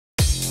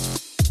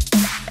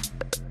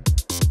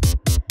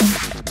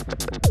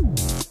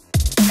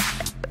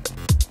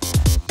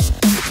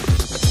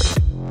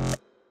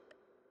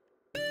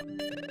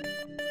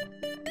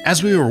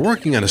As we were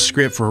working on a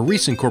script for a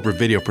recent corporate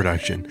video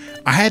production,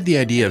 I had the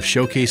idea of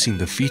showcasing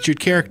the featured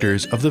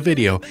characters of the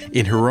video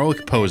in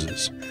heroic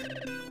poses.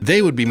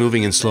 They would be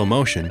moving in slow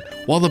motion,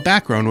 while the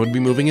background would be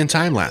moving in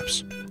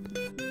time-lapse.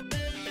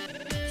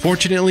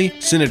 Fortunately,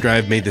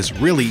 CineDrive made this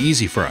really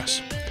easy for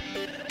us.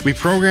 We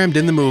programmed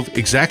in the move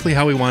exactly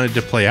how we wanted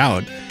to play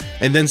out,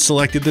 and then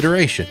selected the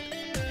duration.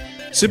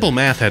 Simple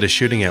math had us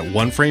shooting at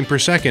 1 frame per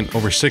second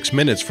over 6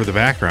 minutes for the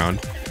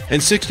background,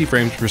 and 60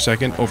 frames per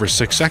second over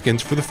 6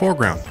 seconds for the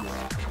foreground.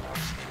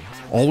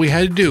 All we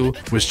had to do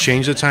was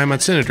change the time on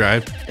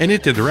CineDrive, and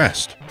it did the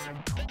rest.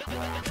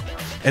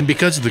 And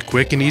because of the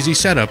quick and easy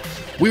setup,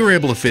 we were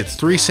able to fit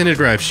 3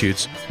 CineDrive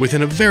shoots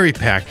within a very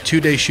packed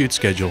 2-day shoot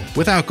schedule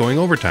without going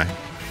overtime.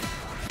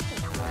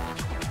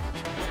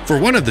 For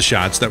one of the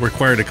shots that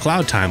required a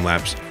cloud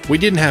time-lapse, we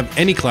didn't have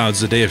any clouds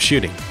the day of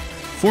shooting.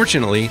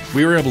 Fortunately,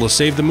 we were able to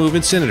save the move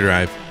in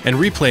CineDrive and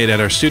replay it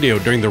at our studio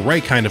during the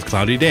right kind of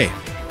cloudy day.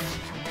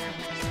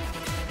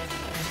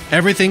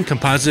 Everything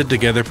composited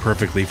together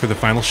perfectly for the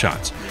final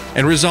shots,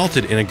 and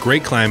resulted in a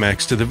great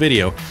climax to the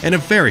video and a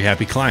very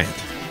happy client.